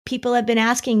people have been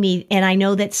asking me, and I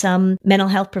know that some mental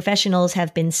health professionals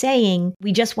have been saying,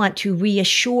 we just want to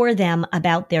reassure them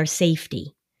about their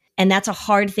safety. And that's a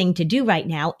hard thing to do right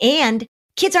now. And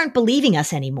kids aren't believing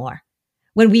us anymore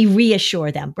when we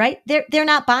reassure them, right? They're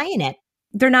not buying it.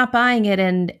 They're not buying it,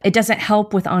 and it doesn't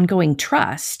help with ongoing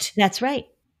trust. That's right.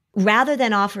 Rather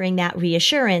than offering that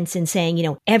reassurance and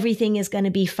saying, everything is going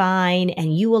to be fine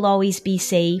and you will always be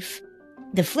safe.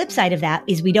 The flip side of that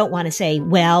is we don't want to say,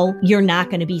 well, you're not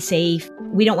going to be safe.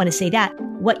 We don't want to say that.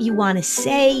 What you want to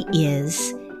say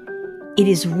is, it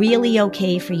is really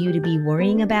okay for you to be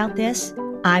worrying about this.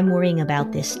 I'm worrying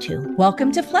about this too.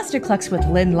 Welcome to Flusterclux with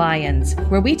Lynn Lyons,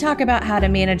 where we talk about how to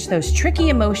manage those tricky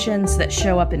emotions that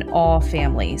show up in all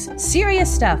families.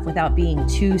 Serious stuff without being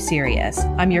too serious.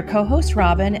 I'm your co-host,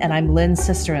 Robin, and I'm Lynn's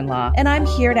sister-in-law, and I'm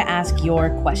here to ask your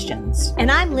questions.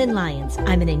 And I'm Lynn Lyons.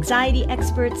 I'm an anxiety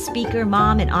expert, speaker,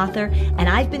 mom, and author, and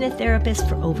I've been a therapist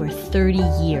for over 30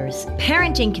 years.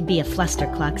 Parenting can be a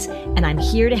flusterclux, and I'm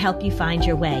here to help you find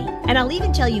your way. And I'll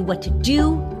even tell you what to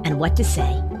do and what to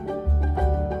say.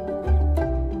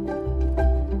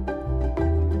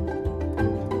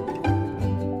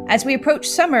 As we approach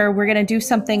summer, we're going to do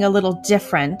something a little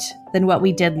different than what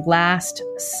we did last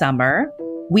summer.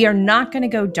 We are not going to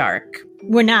go dark.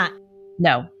 We're not.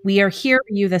 No, we are here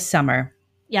for you this summer.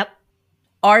 Yep.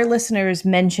 Our listeners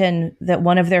mentioned that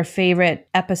one of their favorite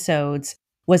episodes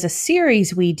was a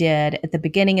series we did at the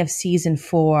beginning of season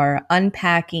 4,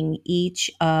 unpacking each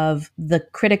of the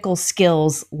critical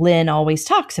skills Lynn always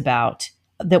talks about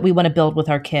that we want to build with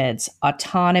our kids: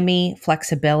 autonomy,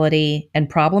 flexibility, and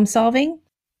problem solving.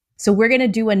 So we're going to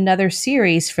do another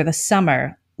series for the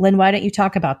summer. Lynn, why don't you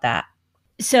talk about that?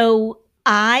 So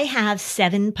I have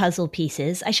 7 puzzle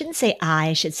pieces. I shouldn't say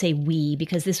I should say we,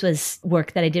 because this was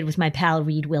work that I did with my pal,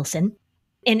 Reed Wilson.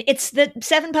 And it's the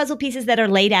 7 puzzle pieces that are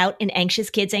laid out in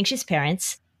Anxious Kids, Anxious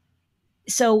Parents.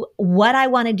 So what I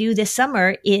want to do this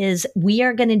summer is we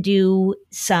are going to do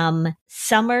some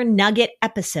summer nugget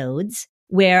episodes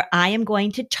where I am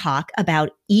going to talk about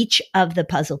each of the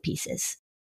puzzle pieces.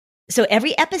 So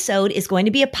every episode is going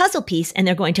to be a puzzle piece, and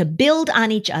they're going to build on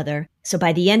each other. So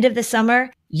by the end of the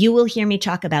summer, you will hear me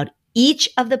talk about each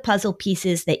of the puzzle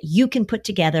pieces that you can put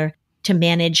together to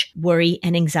manage worry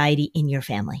and anxiety in your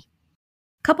family.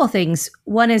 Couple things.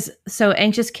 One is, so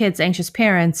Anxious Kids, Anxious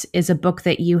Parents is a book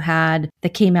that you had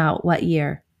that came out what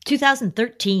year?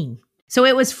 2013. So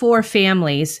it was for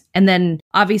families. And then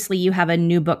obviously you have a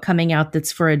new book coming out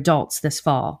that's for adults this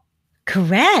fall.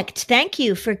 Correct. Thank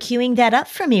you for queuing that up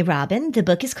for me, Robin. The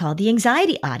book is called The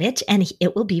Anxiety Audit, and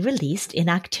it will be released in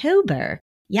October.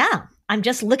 Yeah, I'm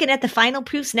just looking at the final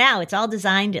proofs now. It's all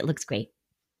designed. It looks great.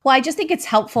 Well, I just think it's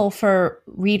helpful for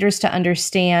readers to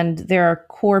understand there are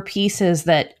core pieces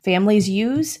that families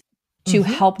use to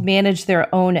help manage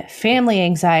their own family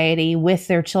anxiety with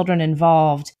their children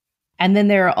involved. And then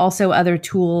there are also other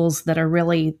tools that are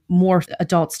really more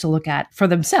adults to look at for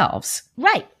themselves.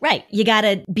 Right. You got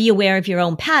to be aware of your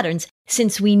own patterns,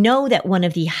 since we know that one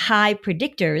of the high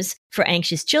predictors for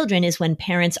anxious children is when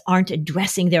parents aren't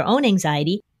addressing their own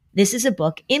anxiety. This is a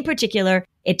book in particular.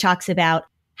 It talks about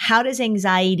how does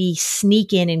anxiety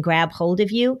sneak in and grab hold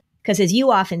of you? Because as you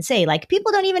often say,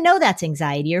 people don't even know that's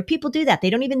anxiety, or people do that.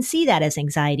 They don't even see that as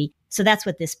anxiety. So that's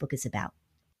what this book is about.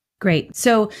 Great.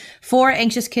 So for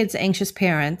Anxious Kids, Anxious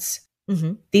Parents,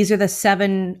 these are the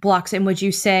 7 blocks. And would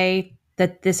you say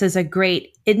that this is a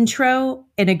great intro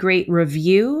and a great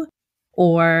review?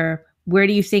 Or where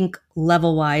do you think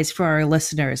level-wise for our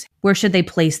listeners, where should they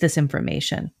place this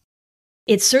information?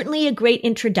 It's certainly a great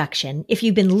introduction. If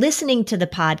you've been listening to the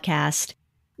podcast,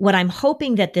 what I'm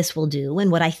hoping that this will do, and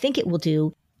what I think it will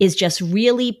do, is just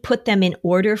really put them in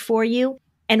order for you.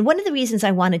 And one of the reasons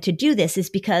I wanted to do this is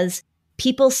because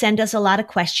people send us a lot of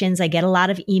questions. I get a lot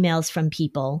of emails from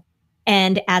people.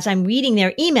 And as I'm reading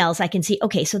their emails, I can see,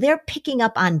 okay, so they're picking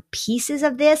up on pieces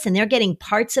of this, and they're getting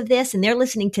parts of this, and they're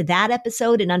listening to that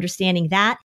episode and understanding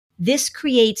that. This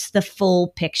creates the full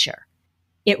picture.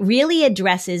 It really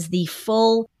addresses the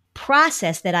full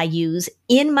process that I use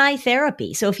in my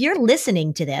therapy. So if you're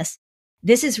listening to this,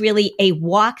 this is really a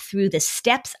walk through the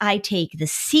steps I take, the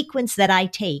sequence that I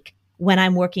take when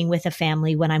I'm working with a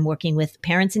family, when I'm working with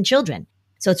parents and children.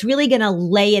 So it's really going to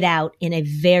lay it out in a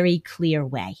very clear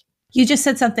way. You just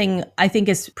said something I think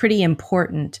is pretty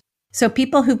important. So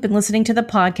people who've been listening to the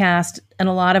podcast, and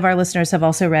a lot of our listeners have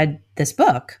also read this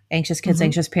book, Anxious Kids,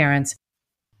 Anxious Parents.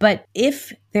 But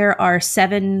if there are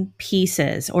 7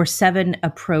 pieces or 7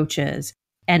 approaches,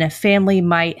 and a family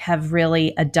might have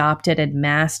really adopted and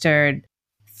mastered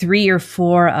 3 or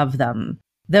 4 of them,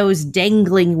 those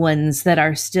dangling ones that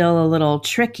are still a little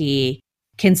tricky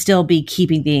can still be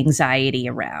keeping the anxiety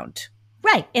around.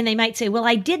 Right. And they might say, well,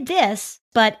 I did this,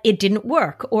 but it didn't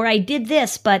work. Or I did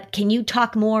this, but can you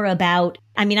talk more about,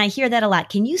 I hear that a lot.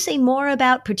 Can you say more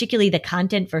about particularly the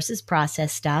content versus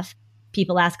process stuff?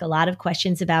 People ask a lot of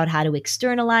questions about how to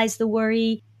externalize the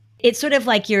worry. It's sort of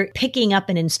like you're picking up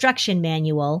an instruction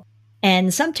manual.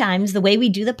 And sometimes the way we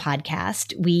do the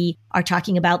podcast, we are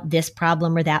talking about this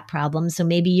problem or that problem. So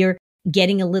maybe you're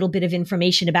getting a little bit of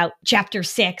information about chapter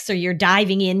 6, or you're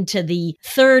diving into the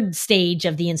third stage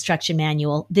of the instruction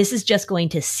manual. This is just going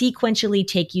to sequentially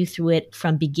take you through it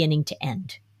from beginning to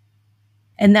end.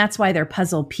 And that's why they're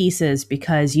puzzle pieces,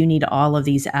 because you need all of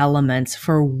these elements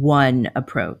for one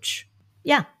approach.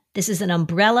 Yeah, this is an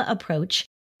umbrella approach,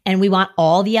 and we want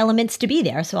all the elements to be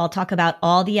there. So I'll talk about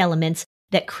all the elements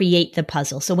that create the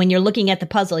puzzle. So when you're looking at the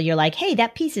puzzle, you're like, hey,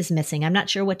 that piece is missing. I'm not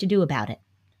sure what to do about it.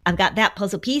 I've got that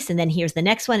puzzle piece, and then here's the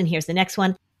next one, and here's the next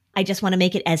one. I just want to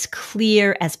make it as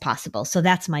clear as possible. So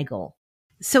that's my goal.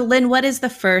 So Lynn, what is the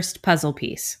first puzzle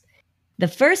piece? The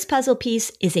first puzzle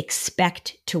piece is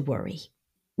expect to worry.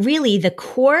 Really, the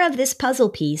core of this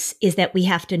puzzle piece is that we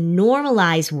have to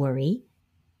normalize worry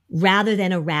rather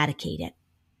than eradicate it.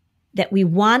 That we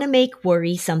want to make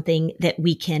worry something that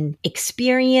we can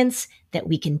experience, that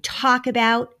we can talk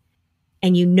about.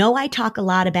 And I talk a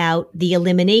lot about the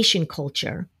elimination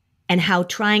culture and how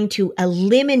trying to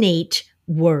eliminate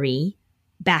worry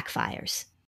backfires.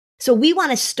 So we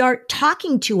want to start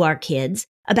talking to our kids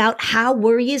about how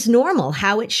worry is normal,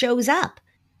 how it shows up.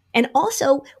 And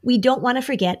also, we don't want to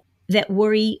forget that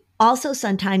worry also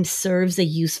sometimes serves a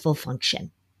useful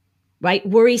function, right?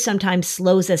 Worry sometimes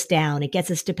slows us down. It gets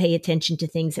us to pay attention to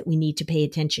things that we need to pay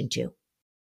attention to.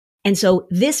 And so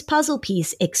this puzzle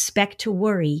piece, expect to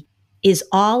worry, is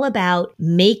all about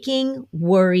making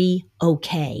worry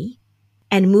okay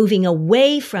and moving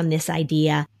away from this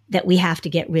idea that we have to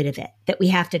get rid of it, that we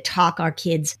have to talk our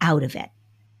kids out of it.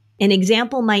 An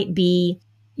example might be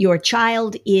your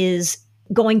child is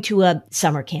going to a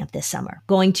summer camp this summer,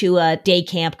 going to a day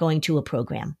camp, going to a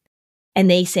program. And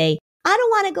they say, I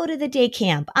don't want to go to the day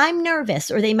camp. I'm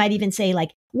nervous. Or they might even say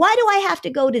like, why do I have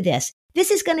to go to this? This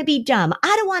is going to be dumb.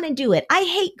 I don't want to do it. I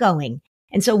hate going.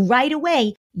 And so right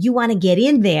away, you want to get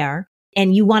in there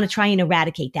and you want to try and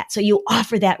eradicate that. So you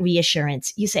offer that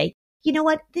reassurance. You say, you know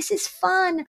what? This is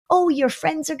fun. Oh, your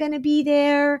friends are going to be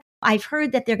there. I've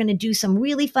heard that they're going to do some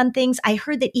really fun things. I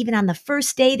heard that even on the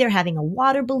first day, they're having a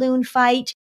water balloon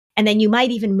fight. And then you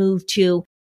might even move to,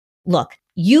 look,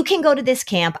 you can go to this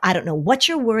camp. I don't know what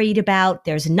you're worried about.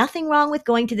 There's nothing wrong with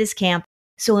going to this camp.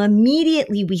 So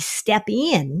immediately we step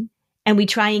in and we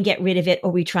try and get rid of it,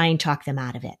 or we try and talk them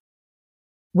out of it.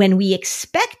 When we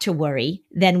expect to worry,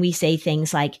 then we say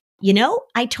things like,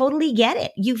 I totally get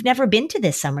it. You've never been to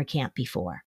this summer camp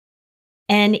before.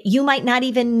 And you might not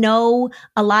even know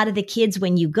a lot of the kids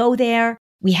when you go there.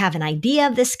 We have an idea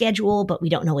of the schedule, but we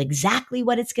don't know exactly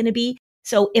what it's going to be.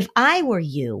 So if I were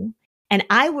you and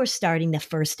I were starting the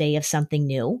first day of something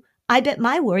new, I bet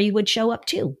my worry would show up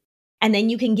too. And then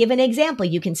you can give an example.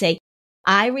 You can say,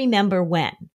 I remember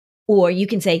when. Or you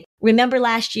can say, remember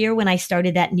last year when I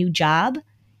started that new job?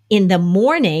 In the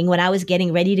morning, when I was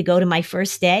getting ready to go to my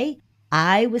first day,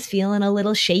 I was feeling a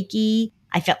little shaky.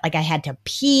 I felt like I had to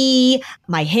pee.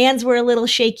 My hands were a little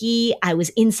shaky. I was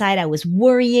inside. I was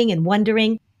worrying and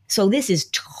wondering. So this is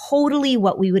totally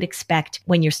what we would expect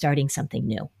when you're starting something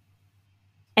new.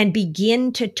 And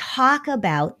begin to talk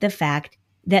about the fact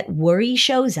that worry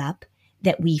shows up,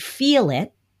 that we feel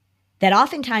it, that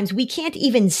oftentimes we can't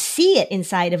even see it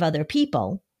inside of other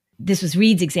people. This was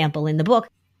Reed's example in the book,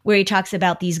 where he talks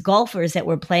about these golfers that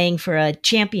were playing for a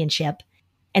championship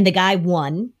and the guy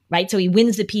won, right? So he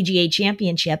wins the PGA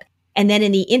championship. And then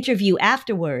in the interview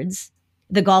afterwards,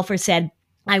 the golfer said,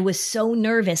 I was so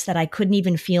nervous that I couldn't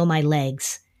even feel my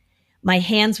legs. My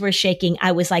hands were shaking.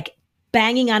 I was like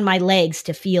banging on my legs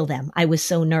to feel them. I was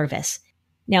so nervous.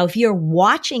 Now, if you're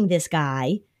watching this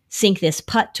guy sink this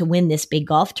putt to win this big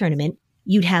golf tournament,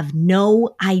 you'd have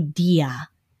no idea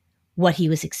what he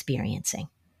was experiencing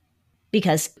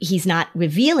because he's not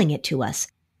revealing it to us.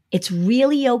 It's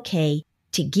really okay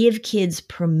to give kids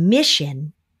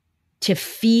permission to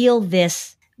feel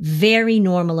this very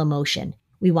normal emotion.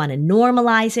 We want to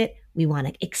normalize it. We want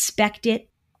to expect it.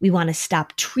 We want to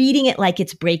stop treating it like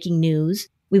it's breaking news.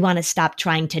 We want to stop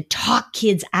trying to talk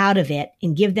kids out of it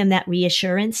and give them that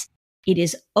reassurance. It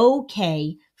is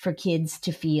okay for kids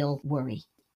to feel worry.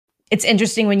 It's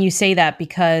interesting when you say that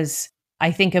because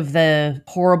I think of the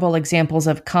horrible examples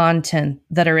of content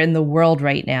that are in the world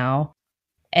right now.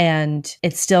 And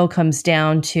it still comes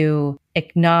down to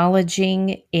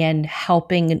acknowledging and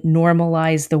helping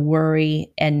normalize the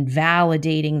worry and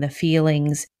validating the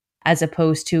feelings, as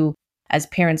opposed to, as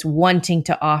parents, wanting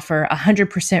to offer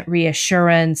 100%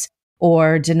 reassurance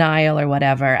or denial or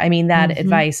whatever. I mean, that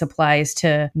advice applies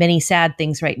to many sad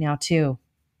things right now, too.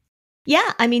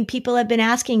 Yeah. I mean, people have been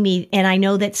asking me, and I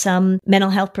know that some mental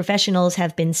health professionals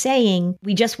have been saying,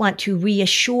 we just want to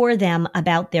reassure them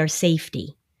about their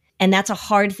safety. And that's a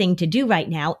hard thing to do right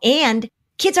now. And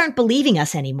kids aren't believing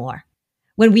us anymore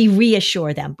when we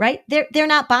reassure them, right? They're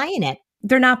not buying it.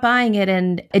 They're not buying it,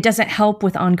 and it doesn't help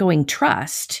with ongoing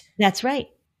trust. That's right.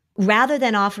 Rather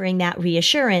than offering that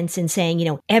reassurance and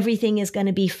saying, everything is going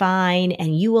to be fine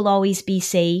and you will always be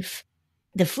safe.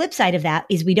 The flip side of that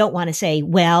is we don't want to say,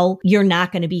 well, you're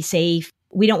not going to be safe.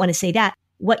 We don't want to say that.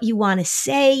 What you want to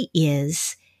say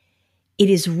is, it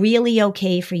is really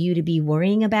okay for you to be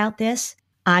worrying about this.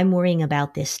 I'm worrying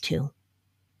about this too.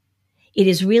 It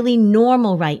is really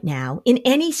normal right now in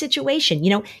any situation.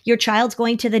 Your child's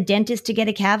going to the dentist to get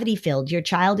a cavity filled. Your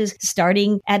child is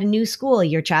starting at a new school.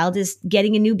 Your child is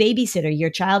getting a new babysitter. Your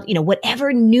child,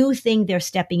 whatever new thing they're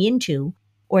stepping into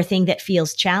or thing that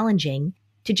feels challenging,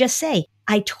 to just say,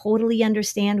 I totally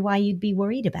understand why you'd be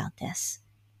worried about this.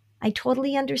 I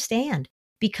totally understand,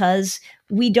 because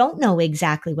we don't know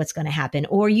exactly what's going to happen,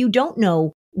 or you don't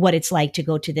know what it's like to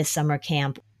go to this summer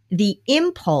camp. The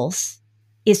impulse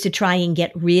is to try and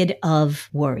get rid of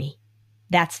worry.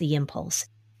 That's the impulse.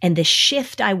 And the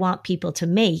shift I want people to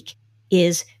make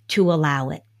is to allow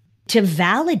it, to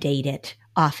validate it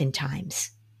oftentimes.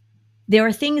 There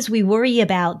are things we worry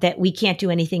about that we can't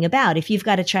do anything about. If you've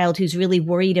got a child who's really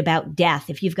worried about death,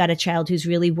 if you've got a child who's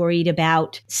really worried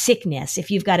about sickness,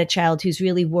 if you've got a child who's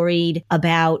really worried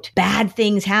about bad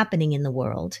things happening in the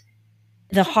world,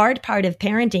 the hard part of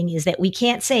parenting is that we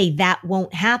can't say that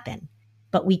won't happen.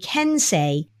 But we can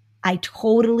say, I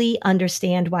totally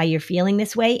understand why you're feeling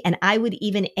this way. And I would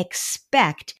even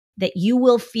expect that you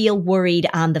will feel worried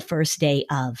on the first day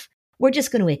of. We're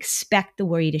just going to expect the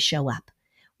worry to show up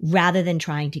rather than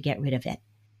trying to get rid of it.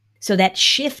 So that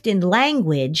shift in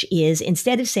language is,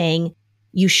 instead of saying,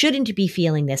 you shouldn't be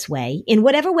feeling this way, in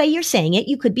whatever way you're saying it,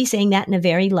 you could be saying that in a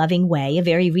very loving way, a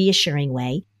very reassuring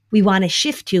way. We want to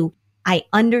shift to, I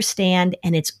understand,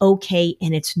 and it's okay,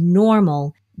 and it's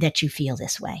normal that you feel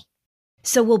this way.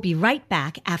 So we'll be right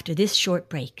back after this short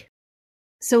break.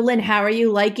 So Lynn, how are you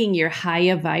liking your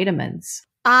Hiya vitamins?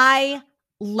 I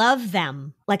love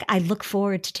them. I look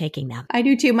forward to taking them. I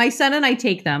do too. My son and I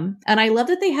take them, and I love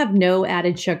that they have no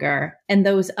added sugar. And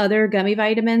those other gummy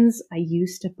vitamins I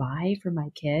used to buy for my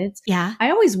kids. Yeah. I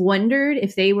always wondered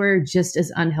if they were just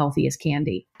as unhealthy as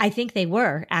candy. I think they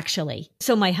were, actually.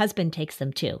 So my husband takes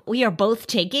them too. We are both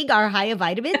taking our Hiya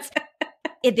vitamins.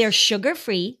 They're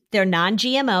sugar-free, they're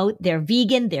non-GMO, they're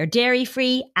vegan, they're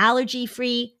dairy-free,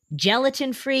 allergy-free,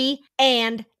 gelatin-free,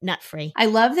 and nut-free. I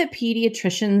love that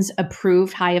pediatricians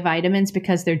approved Hiya vitamins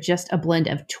because they're just a blend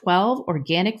of 12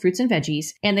 organic fruits and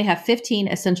veggies, and they have 15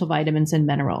 essential vitamins and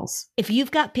minerals. If you've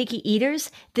got picky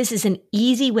eaters, this is an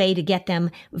easy way to get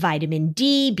them vitamin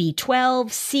D,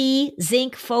 B12, C,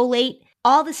 zinc, folate,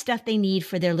 all the stuff they need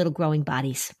for their little growing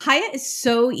bodies. Hiya is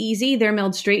so easy. They're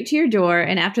mailed straight to your door.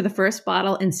 And after the first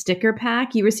bottle and sticker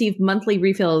pack, you receive monthly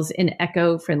refills in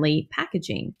eco-friendly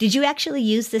packaging. Did you actually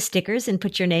use the stickers and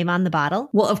put your name on the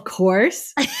bottle? Well, of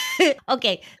course.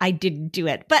 Okay, I didn't do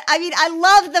it. But I mean, I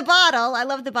love the bottle. I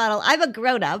love the bottle. I'm a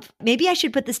grown-up. Maybe I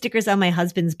should put the stickers on my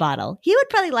husband's bottle. He would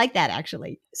probably like that,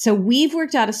 actually. So we've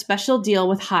worked out a special deal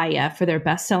with Hiya for their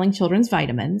best-selling children's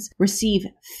vitamins. Receive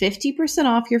 50%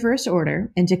 off your first order.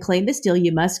 And to claim this deal,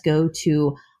 you must go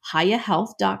to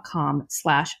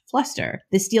hiyahealth.com/fluster.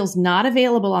 This deal's not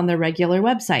available on their regular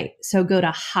website. So go to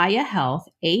hiyahealth,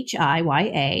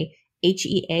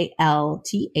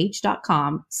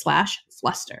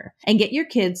 hiyahealth.com/fluster and get your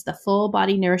kids the full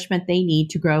body nourishment they need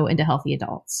to grow into healthy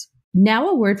adults. Now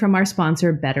a word from our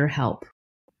sponsor, BetterHelp.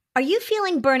 Are you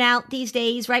feeling burnout these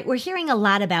days, right? We're hearing a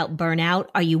lot about burnout.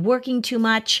 Are you working too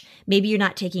much? Maybe you're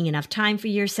not taking enough time for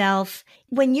yourself.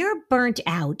 When you're burnt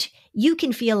out, you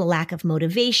can feel a lack of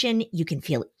motivation. You can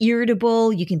feel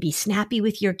irritable. You can be snappy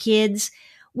with your kids.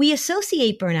 We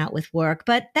associate burnout with work,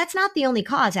 but that's not the only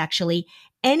cause, actually.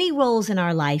 Any roles in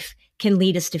our life can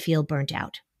lead us to feel burnt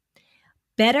out.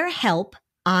 BetterHelp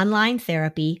Online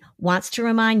Therapy wants to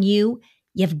remind you,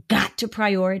 you've got to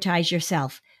prioritize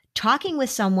yourself. Talking with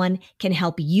someone can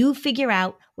help you figure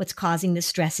out what's causing the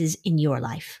stresses in your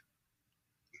life.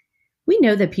 We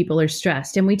know that people are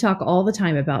stressed, and we talk all the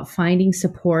time about finding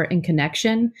support and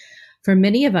connection. For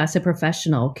many of us, a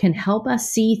professional can help us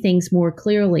see things more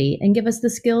clearly and give us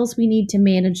the skills we need to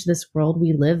manage this world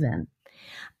we live in.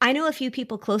 I know a few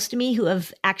people close to me who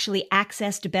have actually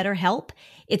accessed BetterHelp.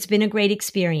 It's been a great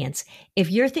experience. If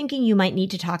you're thinking you might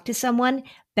need to talk to someone,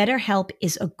 BetterHelp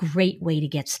is a great way to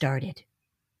get started.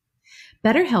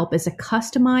 BetterHelp is a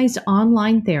customized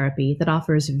online therapy that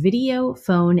offers video,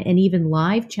 phone, and even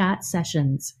live chat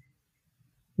sessions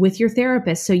with your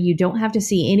therapist so you don't have to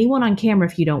see anyone on camera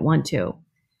if you don't want to.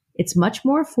 It's much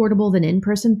more affordable than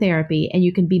in-person therapy, and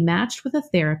you can be matched with a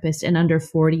therapist in under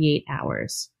 48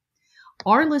 hours.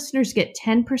 Our listeners get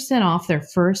 10% off their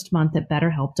first month at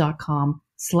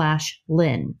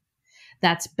betterhelp.com/Lynn.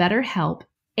 That's BetterHelp,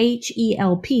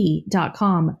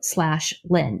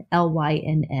 HELP.com/Lynn,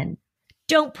 LYNN.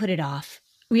 Don't put it off.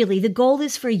 Really, the goal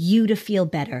is for you to feel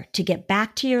better, to get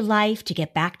back to your life, to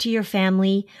get back to your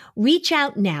family. Reach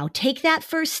out now. Take that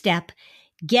first step.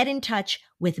 Get in touch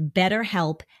with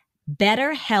BetterHelp.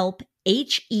 BetterHelp,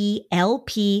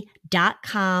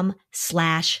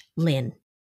 HELP.com/Lynn.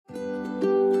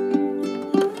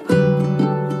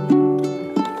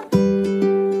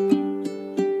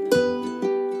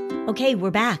 Okay,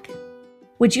 we're back.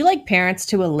 Would you like parents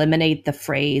to eliminate the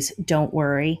phrase, "don't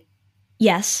worry"?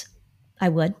 Yes, I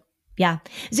would. Yeah.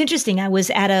 It's interesting. I was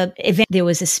at an event. There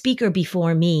was a speaker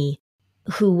before me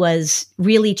who was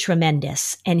really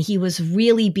tremendous. And he was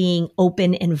really being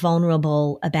open and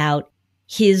vulnerable about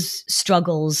his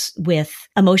struggles with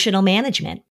emotional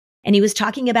management. And he was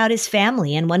talking about his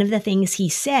family. And one of the things he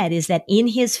said is that in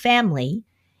his family,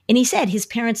 and he said his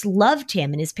parents loved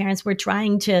him and his parents were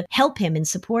trying to help him and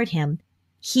support him.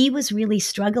 He was really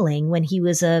struggling when he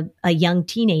was a young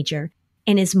teenager.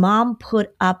 And his mom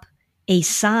put up a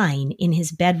sign in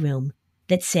his bedroom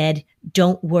that said,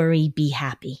 "Don't worry, be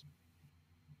happy."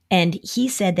 And he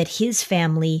said that his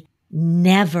family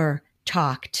never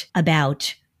talked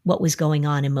about what was going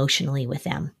on emotionally with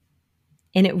them.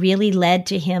 And it really led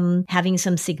to him having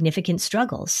some significant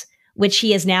struggles, which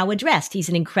he has now addressed. He's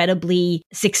an incredibly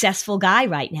successful guy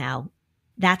right now.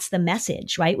 That's the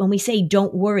message, right? When we say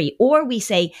don't worry, or we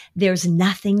say there's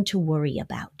nothing to worry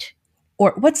about.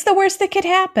 Or what's the worst that could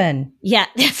happen? Yeah,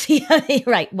 that's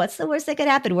right. What's the worst that could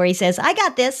happen? Where he says, I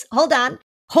got this. Hold on.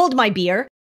 Hold my beer.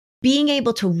 Being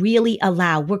able to really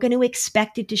allow, we're going to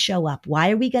expect it to show up.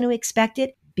 Why are we going to expect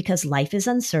it? Because life is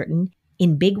uncertain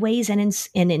in big ways and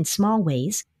in small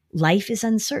ways. Life is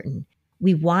uncertain.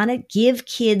 We want to give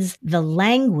kids the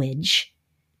language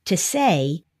to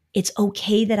say, it's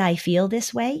okay that I feel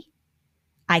this way.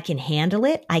 I can handle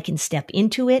it. I can step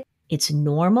into it. It's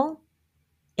normal.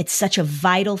 It's such a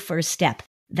vital first step.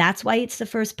 That's why it's the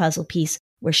first puzzle piece.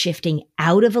 We're shifting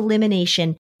out of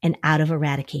elimination and out of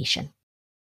eradication.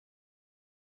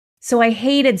 So I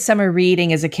hated summer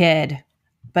reading as a kid,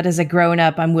 but as a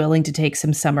grown-up, I'm willing to take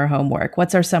some summer homework.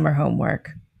 What's our summer homework?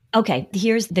 Okay,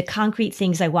 here's the concrete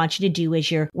things I want you to do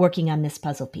as you're working on this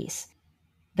puzzle piece.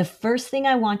 The first thing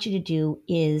I want you to do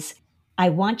is I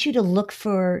want you to look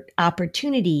for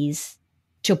opportunities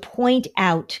to point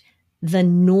out the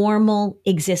normal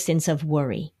existence of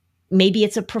worry. Maybe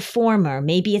it's a performer.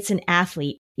 Maybe it's an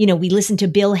athlete. You know, we listened to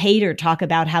Bill Hader talk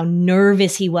about how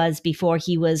nervous he was before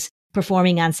he was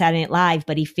performing on Saturday Night Live,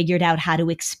 but he figured out how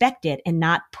to expect it and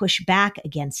not push back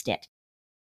against it.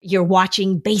 You're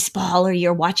watching baseball or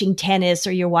you're watching tennis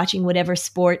or you're watching whatever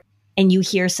sport and you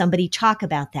hear somebody talk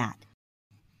about that.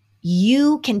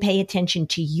 You can pay attention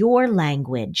to your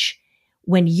language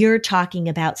when you're talking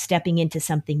about stepping into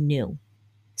something new.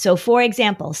 So for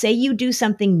example, say you do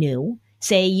something new,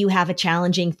 say you have a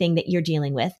challenging thing that you're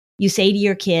dealing with. You say to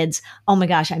your kids, oh my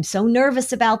gosh, I'm so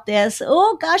nervous about this.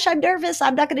 Oh gosh, I'm nervous.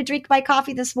 I'm not going to drink my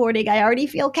coffee this morning. I already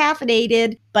feel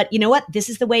caffeinated. But you know what? This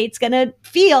is the way it's going to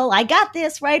feel. I got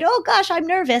this, right? Oh gosh, I'm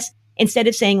nervous. Instead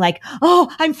of saying like,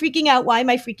 oh, I'm freaking out. Why am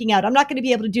I freaking out? I'm not going to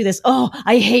be able to do this. Oh,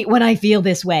 I hate when I feel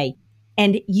this way.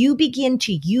 And you begin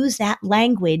to use that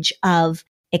language of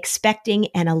expecting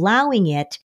and allowing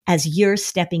it as you're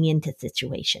stepping into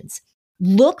situations.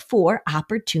 Look for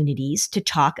opportunities to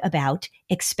talk about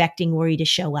expecting worry to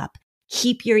show up.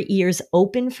 Keep your ears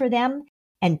open for them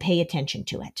and pay attention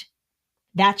to it.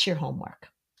 That's your homework.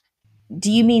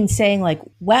 Do you mean saying like,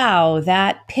 wow,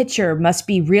 that pitcher must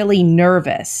be really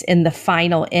nervous in the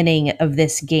final inning of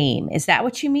this game? Is that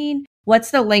what you mean? What's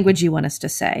the language you want us to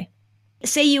say?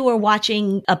 Say you were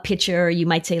watching a pitcher, you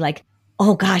might say like,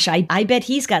 oh gosh, I bet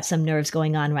he's got some nerves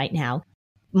going on right now.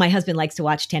 My husband likes to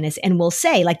watch tennis and we'll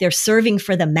say like they're serving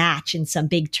for the match in some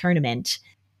big tournament.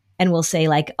 And we'll say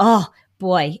like, oh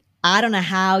boy, I don't know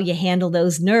how you handle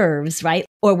those nerves, right?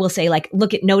 Or we'll say like,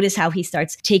 notice how he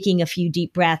starts taking a few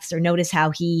deep breaths or notice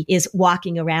how he is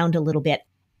walking around a little bit.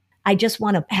 I just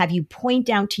want to have you point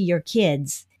out to your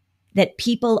kids that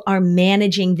people are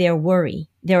managing their worry.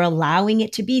 They're allowing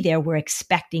it to be there. We're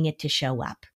expecting it to show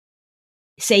up.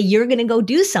 Say you're going to go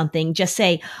do something. Just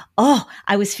say, oh,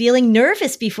 I was feeling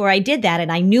nervous before I did that,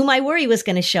 and I knew my worry was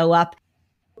going to show up.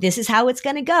 This is how it's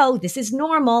going to go. This is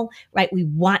normal, right? We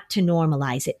want to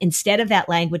normalize it instead of that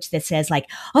language that says like,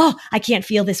 oh, I can't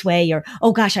feel this way, or,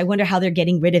 oh gosh, I wonder how they're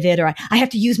getting rid of it, or I have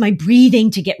to use my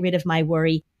breathing to get rid of my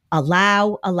worry.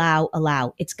 Allow, allow,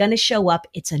 allow. It's going to show up.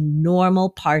 It's a normal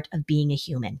part of being a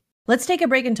human. Let's take a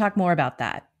break and talk more about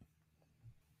that.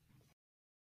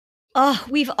 Oh,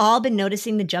 we've all been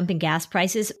noticing the jump in gas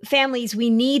prices. Families, we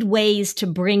need ways to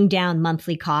bring down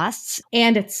monthly costs.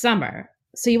 And it's summer.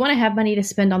 So you want to have money to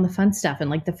spend on the fun stuff and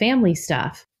like the family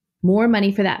stuff. More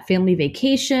money for that family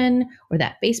vacation or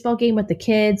that baseball game with the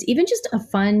kids, even just a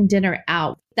fun dinner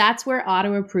out. That's where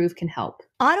Auto Approve can help.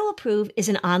 Auto Approve is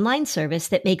an online service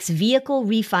that makes vehicle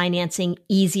refinancing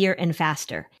easier and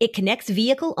faster. It connects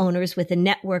vehicle owners with a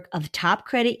network of top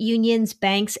credit unions,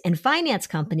 banks, and finance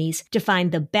companies to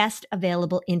find the best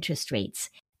available interest rates.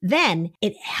 Then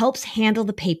it helps handle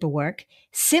the paperwork,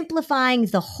 simplifying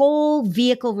the whole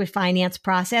vehicle refinance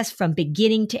process from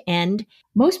beginning to end.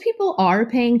 Most people are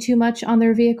paying too much on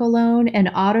their vehicle loan,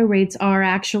 and auto rates are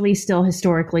actually still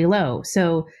historically low.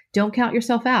 So don't count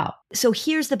yourself out. So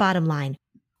here's the bottom line.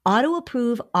 Auto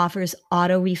Approve offers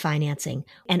auto refinancing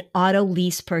and auto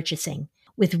lease purchasing.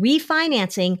 With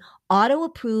refinancing, Auto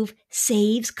Approve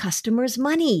saves customers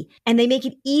money, and they make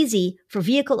it easy for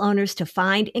vehicle owners to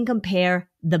find and compare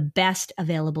the best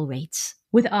available rates.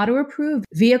 With Auto Approve,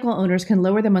 vehicle owners can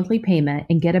lower their monthly payment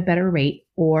and get a better rate,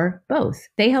 or both.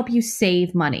 They help you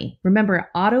save money. Remember,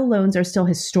 auto loans are still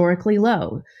historically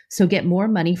low, so get more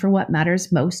money for what matters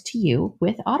most to you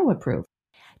with Auto Approve.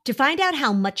 To find out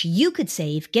how much you could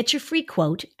save, get your free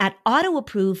quote at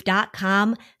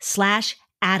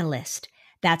autoapprove.com/Atalyst.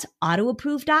 That's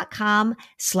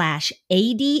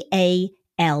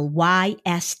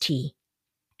autoapprove.com/ADALYST.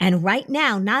 And right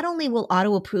now, not only will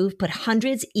Auto Approve put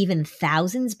hundreds, even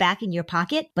thousands back in your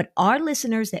pocket, but our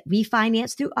listeners that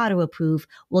refinance through Auto Approve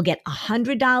will get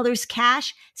 $100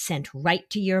 cash sent right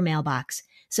to your mailbox.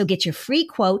 So get your free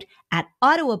quote at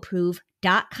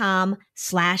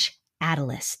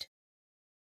autoapprove.com/Atalyst.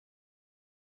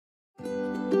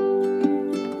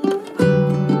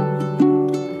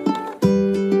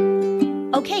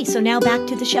 Okay, so now back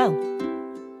to the show.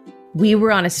 We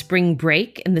were on a spring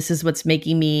break, and this is what's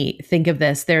making me think of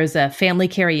this. There's a family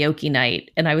karaoke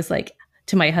night, and I was like,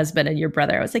 to my husband and your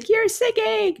brother, I was like, you're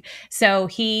singing. So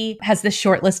he has this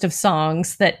short list of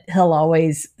songs that he'll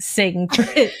always sing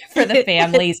for the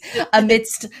families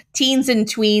amidst teens and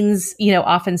tweens,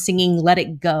 often singing Let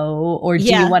It Go or Do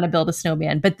You Want to Build a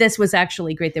Snowman? But this was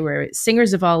actually great. There were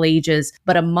singers of all ages,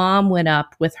 but a mom went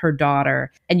up with her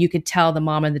daughter, and you could tell the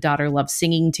mom and the daughter loved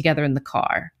singing together in the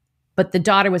car. But the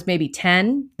daughter was maybe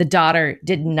 10. The daughter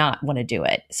did not want to do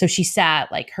it. So she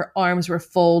sat, like her arms were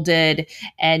folded,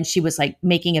 and she was like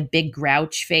making a big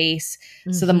grouch face.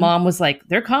 Mm-hmm. So the mom was like,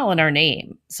 they're calling our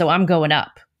name, so I'm going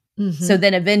up. Mm-hmm. So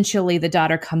then eventually the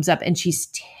daughter comes up and she's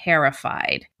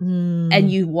terrified. And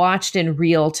you watched in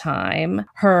real time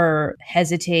her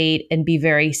hesitate and be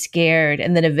very scared.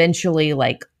 And then eventually,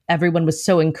 like, everyone was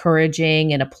so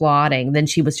encouraging and applauding. Then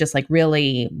she was just like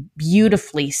really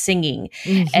beautifully singing.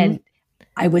 Mm-hmm. And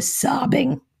I was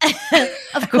sobbing.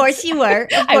 Of course you were. Of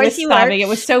I course was you sobbing. were. It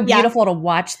was so beautiful to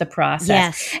watch the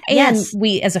process. Yes. And yes.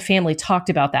 we as a family talked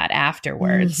about that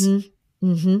afterwards.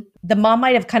 Mm-hmm. Mm-hmm. The mom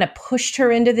might have kind of pushed her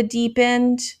into the deep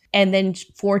end. And then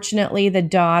fortunately the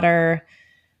daughter,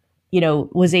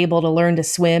 was able to learn to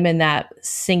swim in that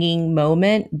singing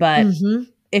moment. But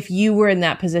if you were in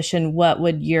that position, what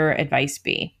would your advice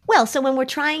be? Well, so when we're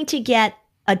trying to get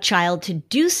a child to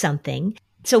do something,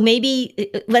 so maybe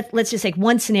let's just take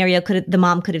one scenario. The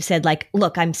mom could have said, like,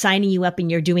 look, I'm signing you up and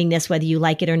you're doing this whether you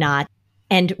like it or not.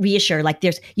 And reassure, like,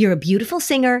 you're a beautiful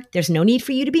singer. There's no need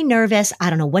for you to be nervous. I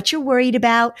don't know what you're worried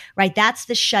about, right? That's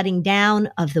the shutting down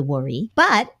of the worry.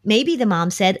 But maybe the mom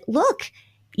said, look,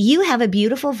 you have a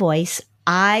beautiful voice.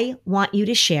 I want you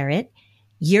to share it.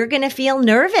 You're going to feel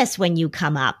nervous when you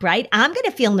come up, right? I'm going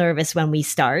to feel nervous when we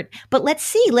start, but let's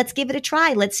see. Let's give it a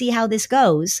try. Let's see how this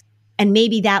goes. And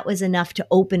maybe that was enough to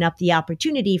open up the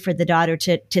opportunity for the daughter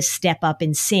to step up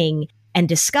and sing and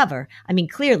discover. I mean,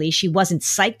 clearly she wasn't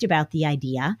psyched about the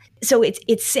idea. So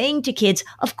it's saying to kids,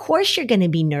 of course you're going to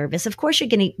be nervous. Of course you're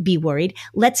going to be worried.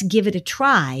 Let's give it a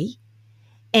try.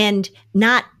 And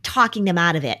not talking them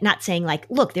out of it, not saying like,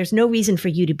 look, there's no reason for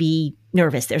you to be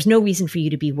nervous. There's no reason for you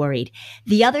to be worried.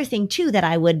 The other thing too that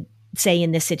I would say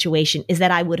in this situation is that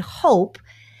I would hope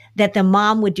that the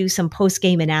mom would do some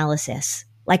post-game analysis.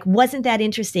 Like, wasn't that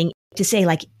interesting to say,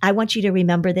 like, I want you to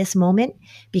remember this moment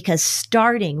because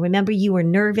remember you were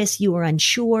nervous, you were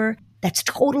unsure. That's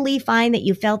totally fine that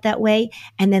you felt that way.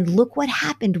 And then look what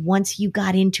happened once you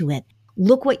got into it.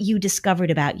 Look what you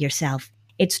discovered about yourself.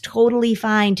 It's totally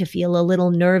fine to feel a little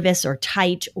nervous or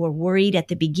tight or worried at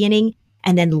the beginning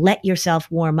and then let yourself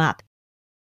warm up.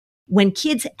 When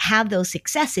kids have those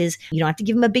successes, you don't have to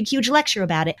give them a big, huge lecture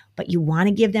about it, but you want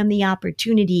to give them the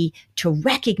opportunity to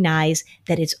recognize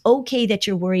that it's okay that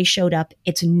your worry showed up.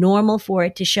 It's normal for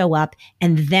it to show up.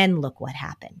 And then look what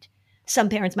happened. Some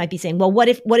parents might be saying, well, what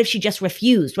if she just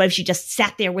refused? What if she just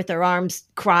sat there with her arms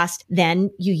crossed?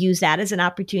 Then you use that as an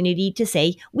opportunity to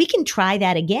say, we can try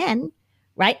that again,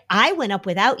 right? I went up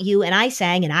without you and I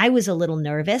sang and I was a little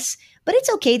nervous, but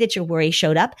it's okay that your worry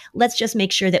showed up. Let's just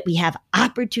make sure that we have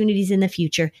opportunities in the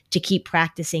future to keep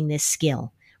practicing this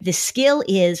skill. The skill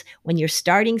is when you're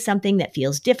starting something that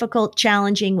feels difficult,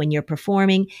 challenging, when you're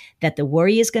performing, that the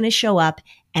worry is going to show up.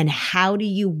 And how do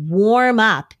you warm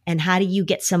up and how do you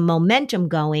get some momentum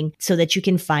going so that you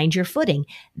can find your footing?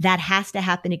 That has to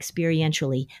happen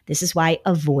experientially. This is why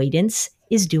avoidance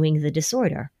is doing the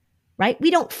disorder, right?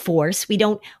 We don't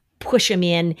push them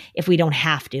in if we don't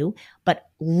have to, but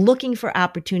looking for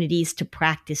opportunities to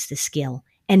practice the skill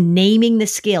and naming the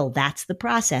skill. That's the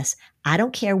process. I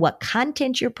don't care what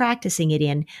content you're practicing it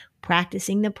in,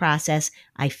 practicing the process.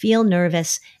 I feel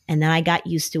nervous and then I got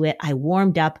used to it. I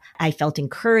warmed up. I felt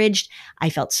encouraged. I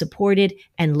felt supported.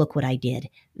 And look what I did.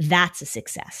 That's a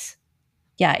success.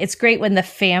 Yeah, it's great when the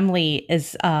family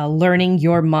is learning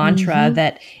your mantra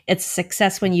that it's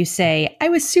success when you say, I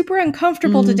was super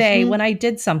uncomfortable today when I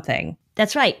did something.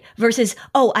 That's right. Versus,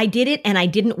 oh, I did it and I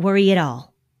didn't worry at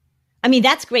all. I mean,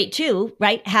 that's great too,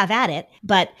 right? Have at it.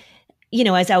 But you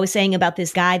know, as I was saying about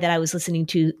this guy that I was listening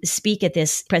to speak at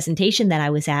this presentation that I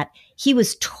was at, he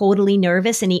was totally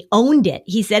nervous and he owned it.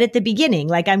 He said at the beginning,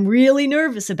 like, I'm really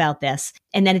nervous about this.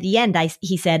 And then at the end,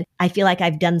 he said, I feel like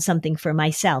I've done something for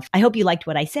myself. I hope you liked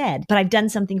what I said, but I've done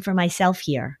something for myself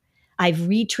here. I've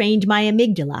retrained my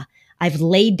amygdala. I've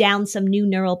laid down some new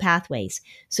neural pathways.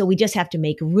 So we just have to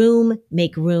make room,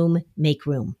 make room, make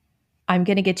room. I'm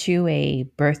going to get you a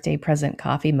birthday present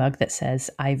coffee mug that says,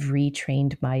 I've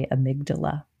retrained my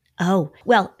amygdala. Oh,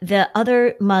 well, the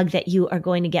other mug that you are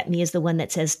going to get me is the one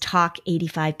that says talk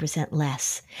 85%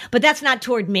 less. But that's not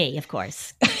toward me, of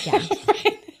course. Yeah.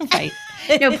 Right.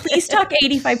 No, please talk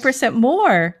 85%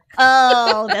 more.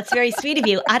 Oh, that's very sweet of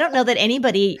you. I don't know that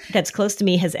anybody that's close to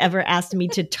me has ever asked me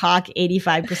to talk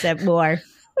 85% more.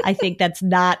 I think that's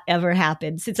not ever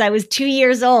happened. Since I was 2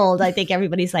 years old, I think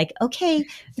everybody's like, okay,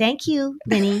 thank you,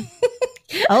 Linny.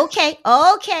 Okay,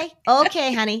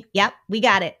 honey. Yep, we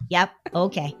got it. Yep,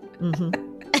 okay.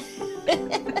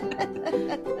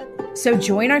 So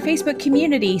join our Facebook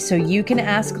community so you can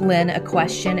ask Lynn a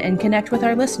question and connect with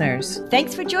our listeners.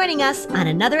 Thanks for joining us on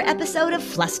another episode of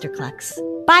Flusterclux.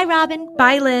 Bye, Robin.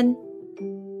 Bye, Lynn.